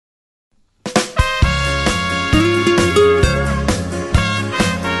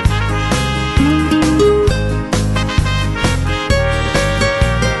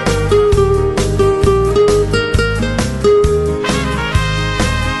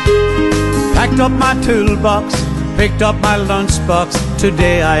Packed up my toolbox, picked up my lunchbox.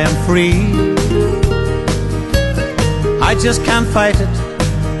 Today I am free. I just can't fight it.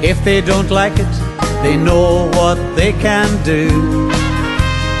 If they don't like it, they know what they can do.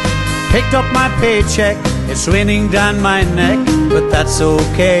 Picked up my paycheck, it's raining down my neck, but that's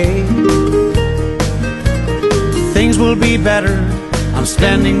okay. Things will be better. I'm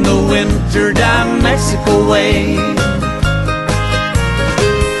spending the winter down Mexico way.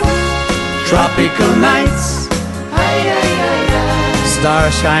 Tropical nights,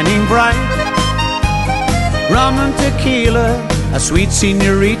 stars shining bright, rum and tequila, a sweet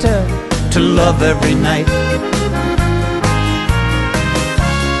señorita to love every night.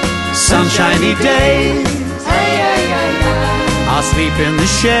 Sunshiny days, I'll sleep in the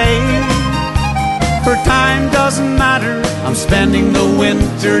shade, for time doesn't matter. I'm spending the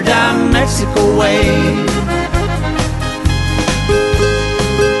winter down Mexico way.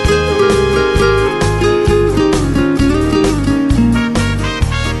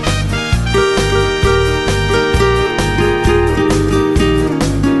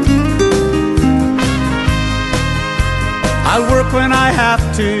 I work when I have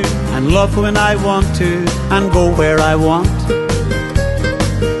to, and love when I want to, and go where I want.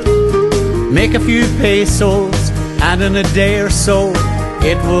 Make a few pesos, and in a day or so,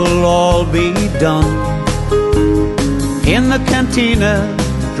 it will all be done. In the cantina,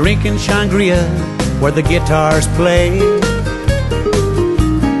 drinking sangria, where the guitars play.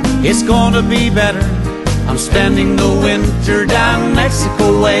 It's gonna be better. I'm spending the winter down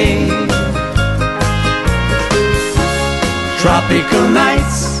Mexico way. Tropical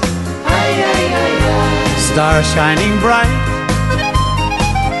nights, stars shining bright,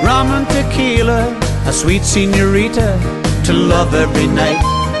 rum and tequila, a sweet señorita to love every night.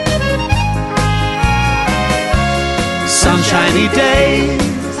 Sunshiny days,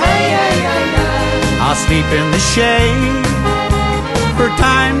 I'll sleep in the shade, for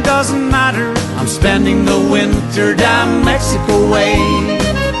time doesn't matter. I'm spending the winter down Mexico way.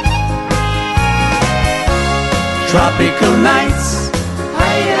 Tropical nights,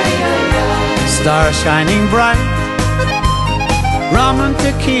 stars shining bright, rum and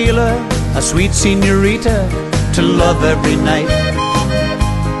tequila, a sweet señorita to love every night.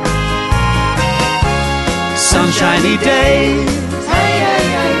 Sunshiny days,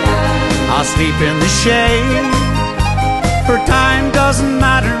 I'll sleep in the shade, for time doesn't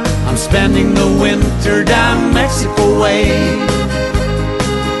matter. I'm spending the winter down Mexico way.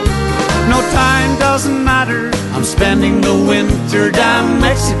 No, time doesn't matter. I'm spending the winter down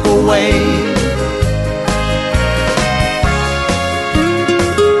Mexico way.